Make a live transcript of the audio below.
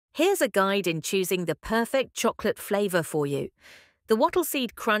Here's a guide in choosing the perfect chocolate flavour for you. The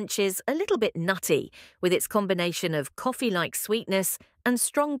Wattleseed Crunch is a little bit nutty, with its combination of coffee-like sweetness and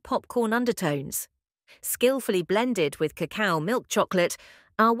strong popcorn undertones. Skillfully blended with cacao milk chocolate,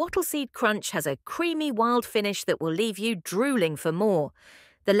 our Wattleseed Crunch has a creamy wild finish that will leave you drooling for more.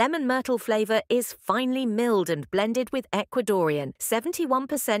 The lemon myrtle flavour is finely milled and blended with Ecuadorian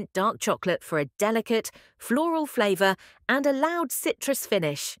 71% dark chocolate for a delicate, floral flavour and a loud citrus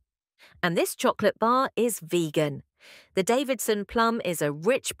finish. And this chocolate bar is vegan. The Davidson Plum is a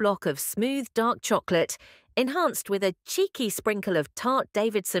rich block of smooth dark chocolate, enhanced with a cheeky sprinkle of tart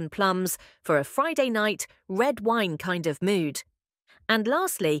Davidson plums for a Friday night, red wine kind of mood. And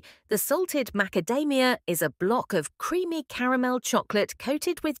lastly, the salted macadamia is a block of creamy caramel chocolate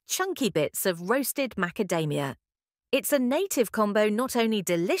coated with chunky bits of roasted macadamia. It's a native combo not only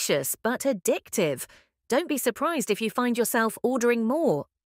delicious but addictive. Don't be surprised if you find yourself ordering more.